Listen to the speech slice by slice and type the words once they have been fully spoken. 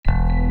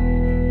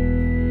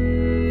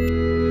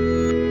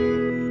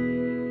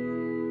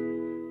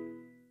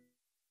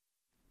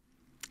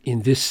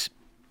in this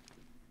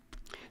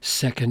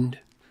second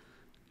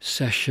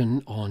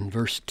session on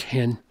verse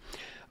 10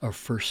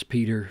 of 1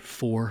 Peter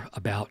 4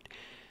 about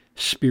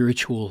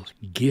spiritual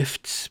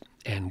gifts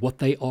and what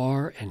they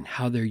are and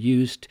how they're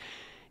used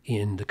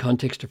in the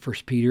context of 1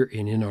 Peter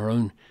and in our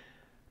own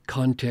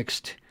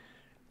context.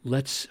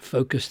 Let's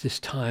focus this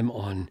time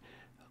on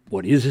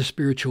what is a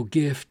spiritual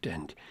gift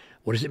and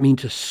what does it mean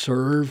to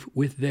serve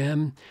with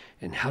them,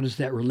 and how does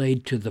that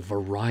relate to the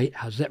variety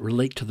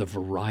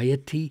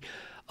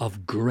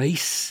of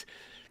grace,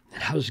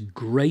 and how does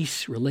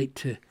grace relate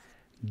to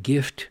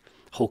gift?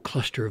 Whole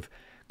cluster of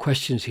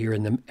questions here,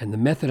 and the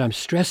method I'm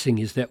stressing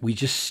is that we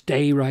just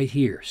stay right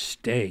here,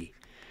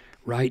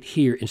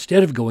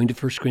 instead of going to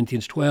 1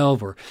 Corinthians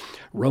 12 or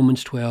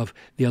Romans 12,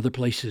 the other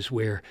places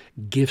where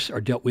gifts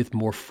are dealt with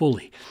more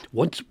fully.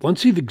 Once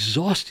we've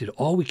exhausted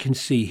all we can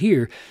see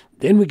here,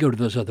 then we go to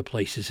those other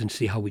places and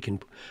see how we can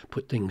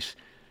put things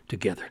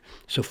together.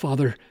 So,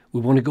 Father, we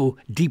want to go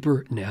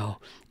deeper now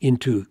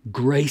into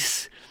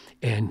grace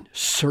and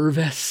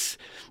service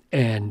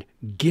and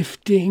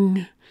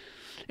gifting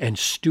and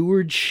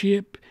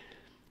stewardship.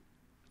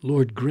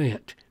 Lord,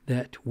 grant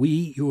that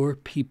we, your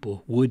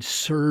people, would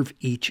serve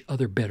each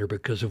other better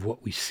because of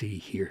what we see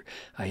here.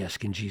 I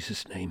ask in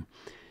Jesus' name,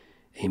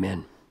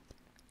 amen.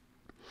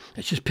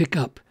 Let's just pick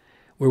up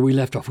where we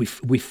left off.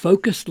 We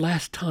focused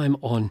last time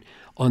on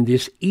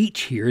this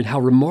each here and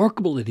how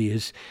remarkable it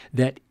is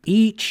that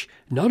each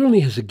not only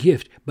has a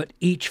gift, but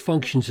each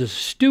functions as a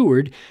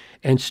steward.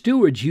 And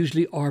stewards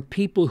usually are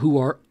people who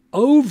are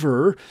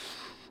over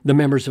the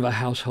members of a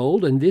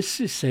household, and this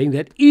is saying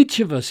that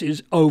each of us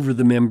is over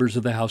the members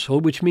of the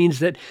household, which means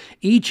that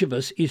each of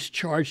us is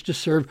charged to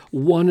serve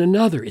one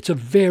another. It's a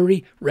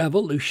very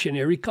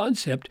revolutionary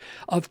concept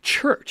of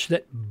church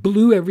that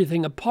blew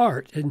everything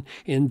apart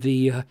in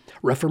the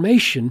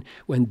Reformation,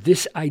 when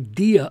this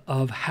idea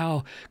of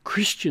how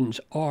Christians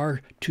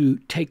are to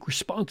take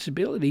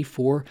responsibility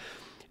for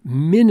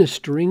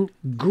ministering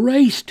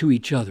grace to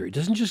each other. It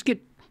doesn't just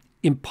get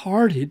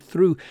imparted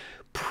through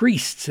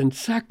priests and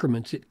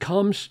sacraments. It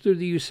comes through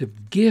the use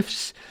of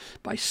gifts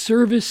by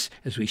service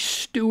as we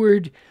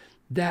steward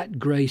that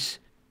grace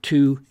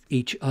to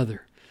each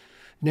other.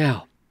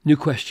 Now, new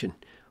question.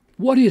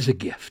 What is a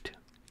gift?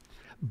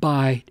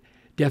 By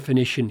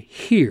definition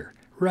here,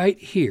 right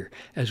here,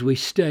 as we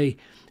stay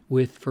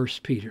with 1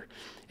 Peter.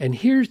 And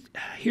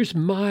here's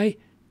my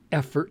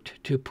effort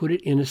to put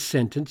it in a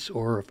sentence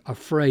or a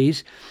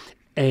phrase: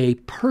 a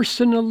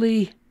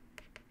personally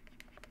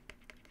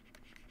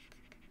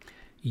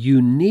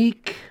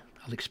unique,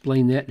 I'll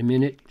explain that in a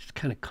minute, it's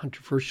kind of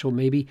controversial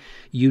maybe,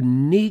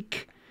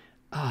 unique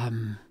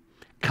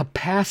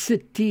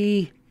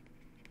capacity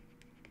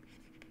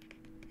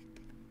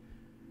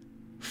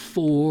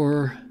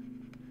for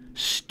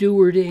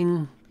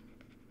stewarding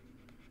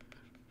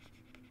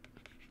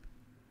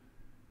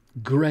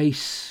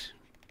grace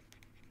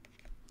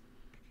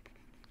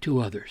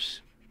to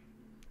others.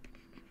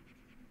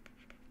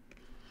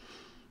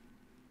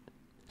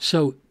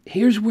 So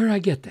here's where I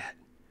get that.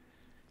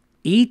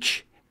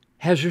 Each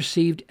has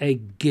received a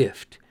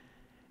gift.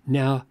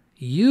 Now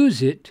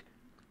use it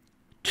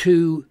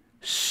to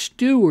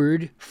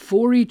steward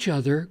for each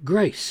other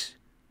grace.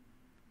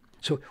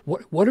 So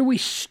what are we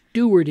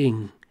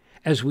stewarding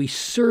as we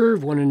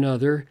serve one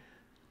another?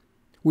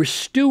 We're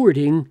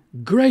stewarding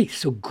grace.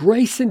 So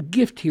grace and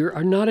gift here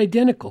are not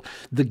identical.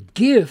 The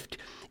gift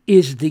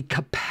is the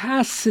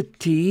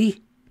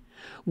capacity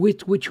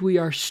with which we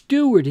are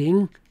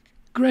stewarding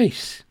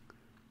grace.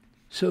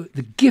 So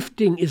the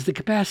gifting is the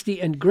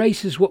capacity and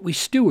grace is what we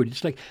steward.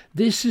 It's like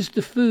this is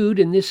the food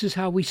and this is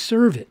how we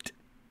serve it.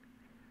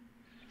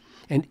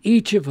 And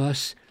each of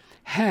us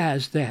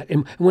has that.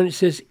 And when it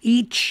says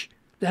each,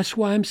 that's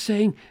why I'm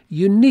saying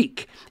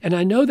unique. And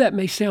I know that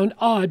may sound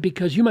odd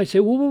because you might say,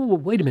 whoa,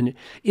 wait a minute.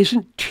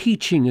 Isn't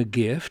teaching a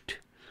gift?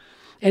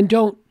 And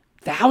don't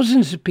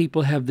thousands of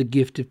people have the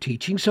gift of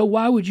teaching? So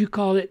why would you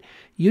call it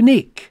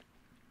unique?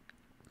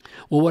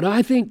 Well, what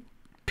I think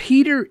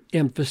Peter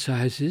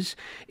emphasizes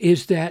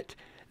is that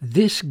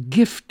this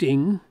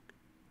gifting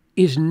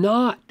is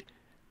not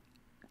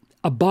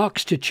a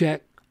box to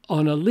check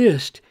on a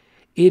list.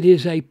 It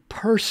is a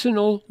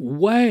personal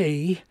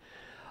way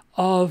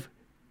of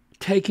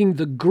taking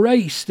the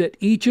grace that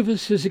each of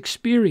us has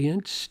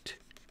experienced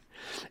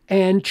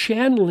and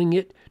channeling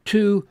it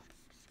to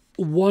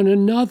one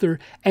another.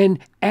 And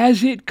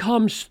as it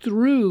comes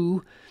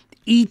through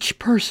each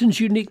person's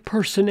unique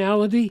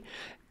personality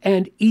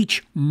and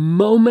each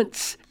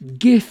moment's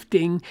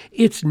gifting,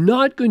 it's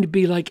not going to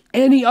be like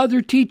any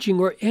other teaching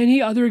or any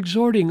other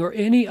exhorting or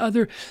any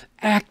other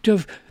act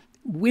of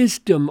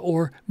wisdom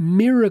or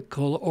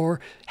miracle or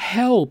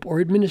help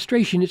or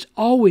administration. It's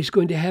always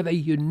going to have a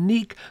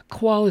unique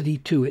quality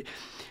to it,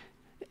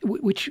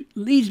 which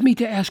leads me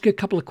to ask a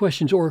couple of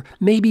questions or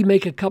maybe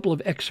make a couple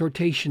of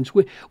exhortations.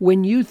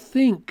 When you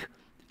think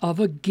of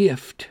a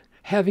gift,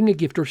 having a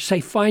gift, or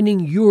say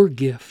finding your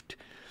gift,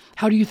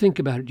 How do you think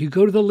about it? Do you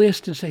go to the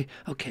list and say,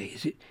 okay,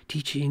 is it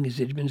teaching? Is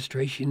it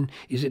administration?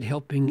 Is it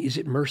helping? Is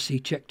it mercy?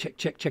 Check, check,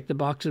 check, check the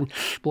box. And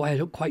boy, I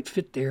don't quite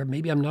fit there.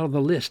 Maybe I'm not on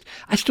the list.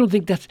 I still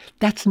think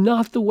that's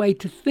not the way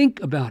to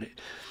think about it.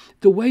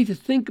 The way to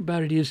think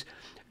about it is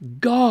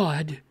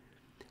God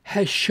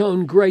has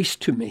shown grace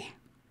to me.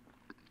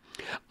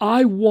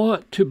 I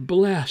want to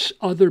bless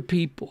other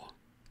people.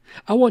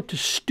 I want to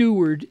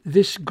steward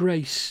this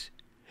grace.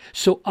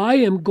 So I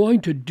am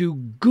going to do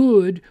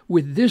good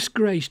with this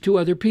grace to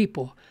other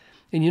people.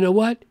 And you know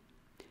what?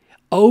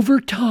 Over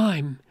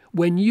time,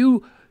 when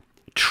you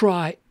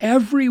try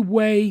every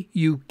way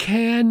you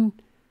can,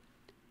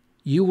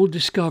 you will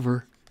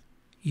discover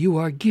you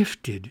are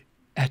gifted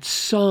at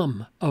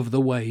some of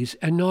the ways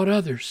and not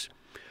others,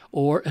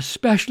 or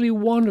especially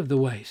one of the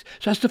ways.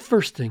 So that's the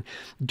first thing.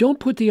 Don't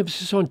put the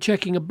emphasis on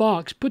checking a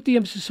box. Put the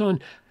emphasis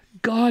on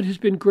God has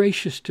been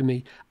gracious to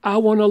me. I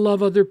want to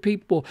love other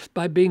people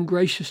by being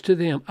gracious to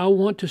them. I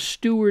want to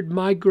steward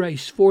my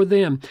grace for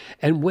them.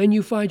 And when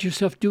you find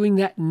yourself doing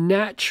that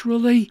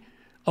naturally,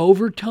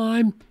 over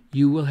time,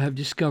 you will have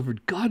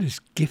discovered God has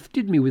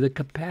gifted me with a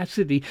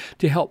capacity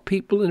to help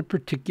people in a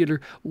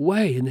particular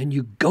way. And then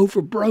you go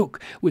for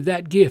broke with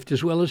that gift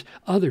as well as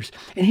others.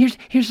 And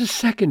here's a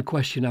second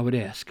question I would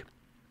ask.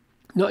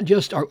 Not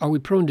just are we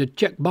prone to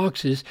check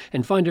boxes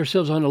and find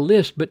ourselves on a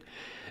list, but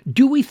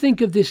do we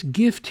think of this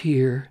gift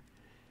here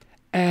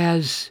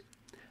as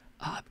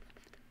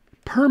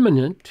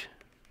permanent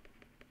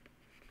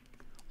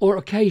or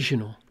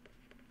occasional?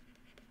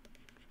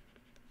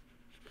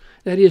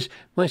 That is,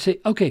 when I say,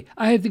 okay,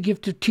 I have the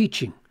gift of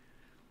teaching.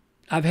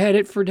 I've had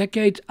it for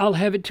decades. I'll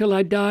have it till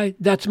I die.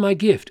 That's my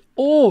gift.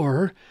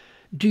 Or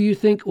do you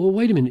think, well,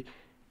 wait a minute.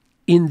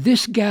 In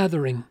this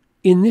gathering,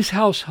 in this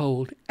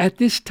household, at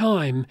this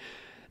time,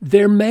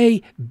 there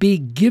may be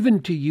given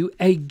to you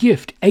a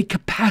gift, a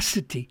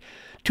capacity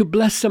to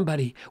bless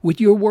somebody with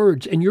your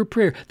words and your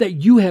prayer that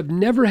you have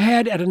never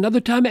had at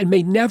another time and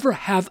may never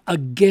have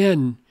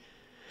again.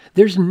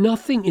 There's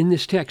nothing in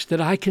this text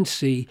that I can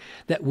see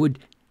that would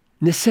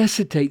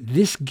necessitate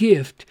this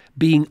gift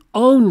being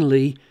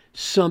only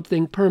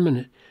something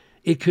permanent.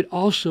 It could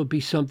also be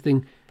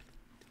something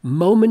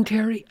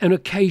momentary and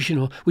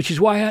occasional, which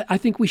is why I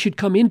think we should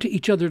come into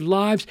each other's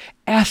lives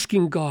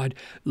asking God,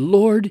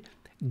 Lord,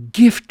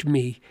 gift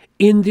me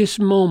in this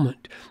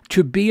moment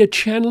to be a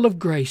channel of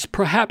grace,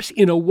 perhaps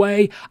in a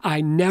way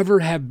I never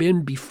have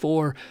been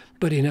before,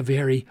 but in a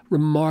very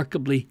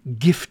remarkably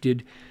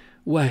gifted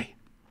way.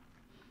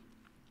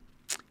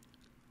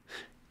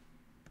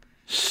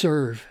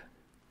 Serve.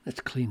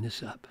 Let's clean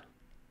this up.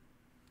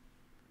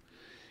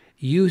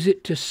 Use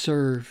it to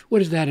serve. What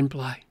does that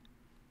imply?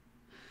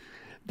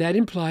 That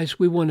implies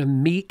we want to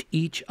meet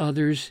each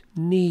other's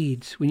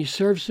needs. When you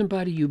serve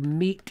somebody, you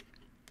meet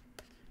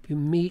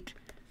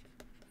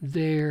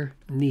their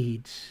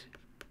needs.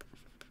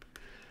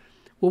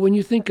 Well, when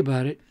you think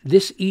about it,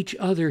 this each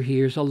other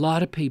here is a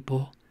lot of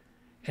people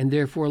and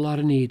therefore a lot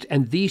of needs.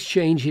 And these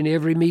change in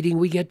every meeting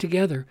we get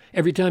together.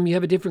 Every time you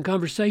have a different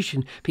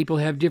conversation, people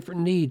have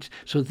different needs.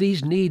 So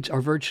these needs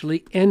are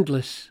virtually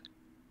endless.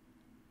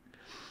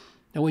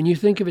 Now, when you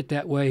think of it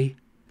that way,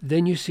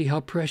 then you see how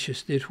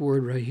precious this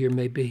word right here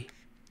may be,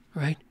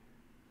 right?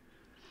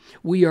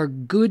 We are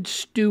good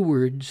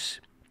stewards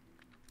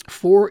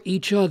for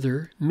each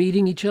other,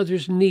 meeting each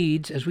other's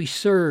needs as we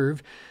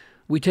serve.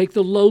 We take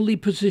the lowly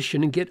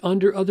position and get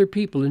under other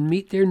people and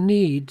meet their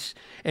needs,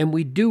 and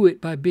we do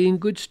it by being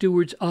good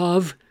stewards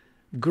of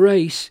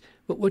grace.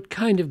 But what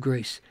kind of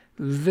grace?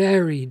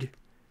 Varied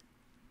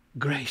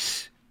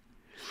grace.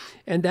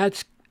 And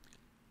that's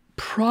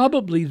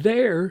probably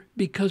there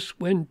because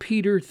when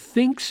Peter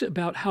thinks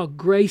about how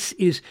grace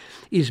is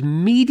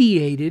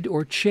mediated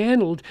or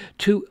channeled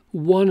to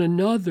one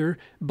another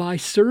by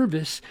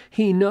service,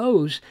 he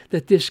knows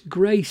that this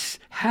grace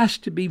has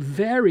to be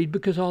varied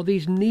because all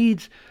these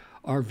needs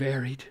are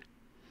varied.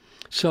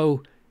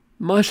 So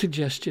my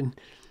suggestion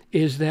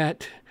is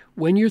that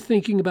when you're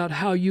thinking about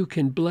how you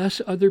can bless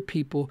other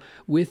people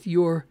with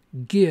your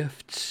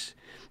gifts,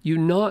 you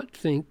not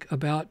think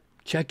about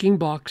checking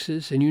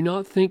boxes, and you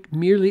not think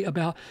merely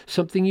about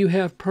something you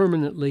have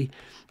permanently,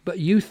 but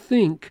you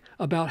think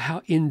about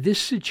how in this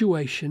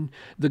situation,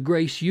 the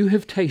grace you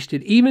have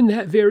tasted, even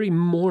that very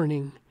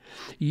morning,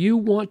 you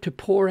want to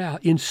pour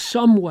out in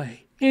some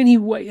way, any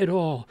way at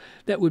all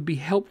that would be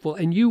helpful.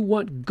 And you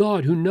want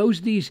God, who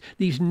knows these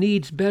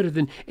needs better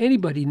than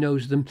anybody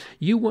knows them,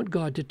 you want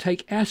God to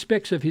take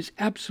aspects of his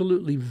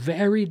absolutely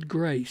varied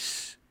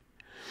grace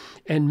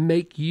and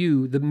make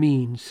you the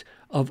means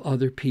of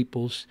other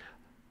people's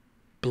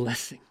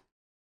blessing.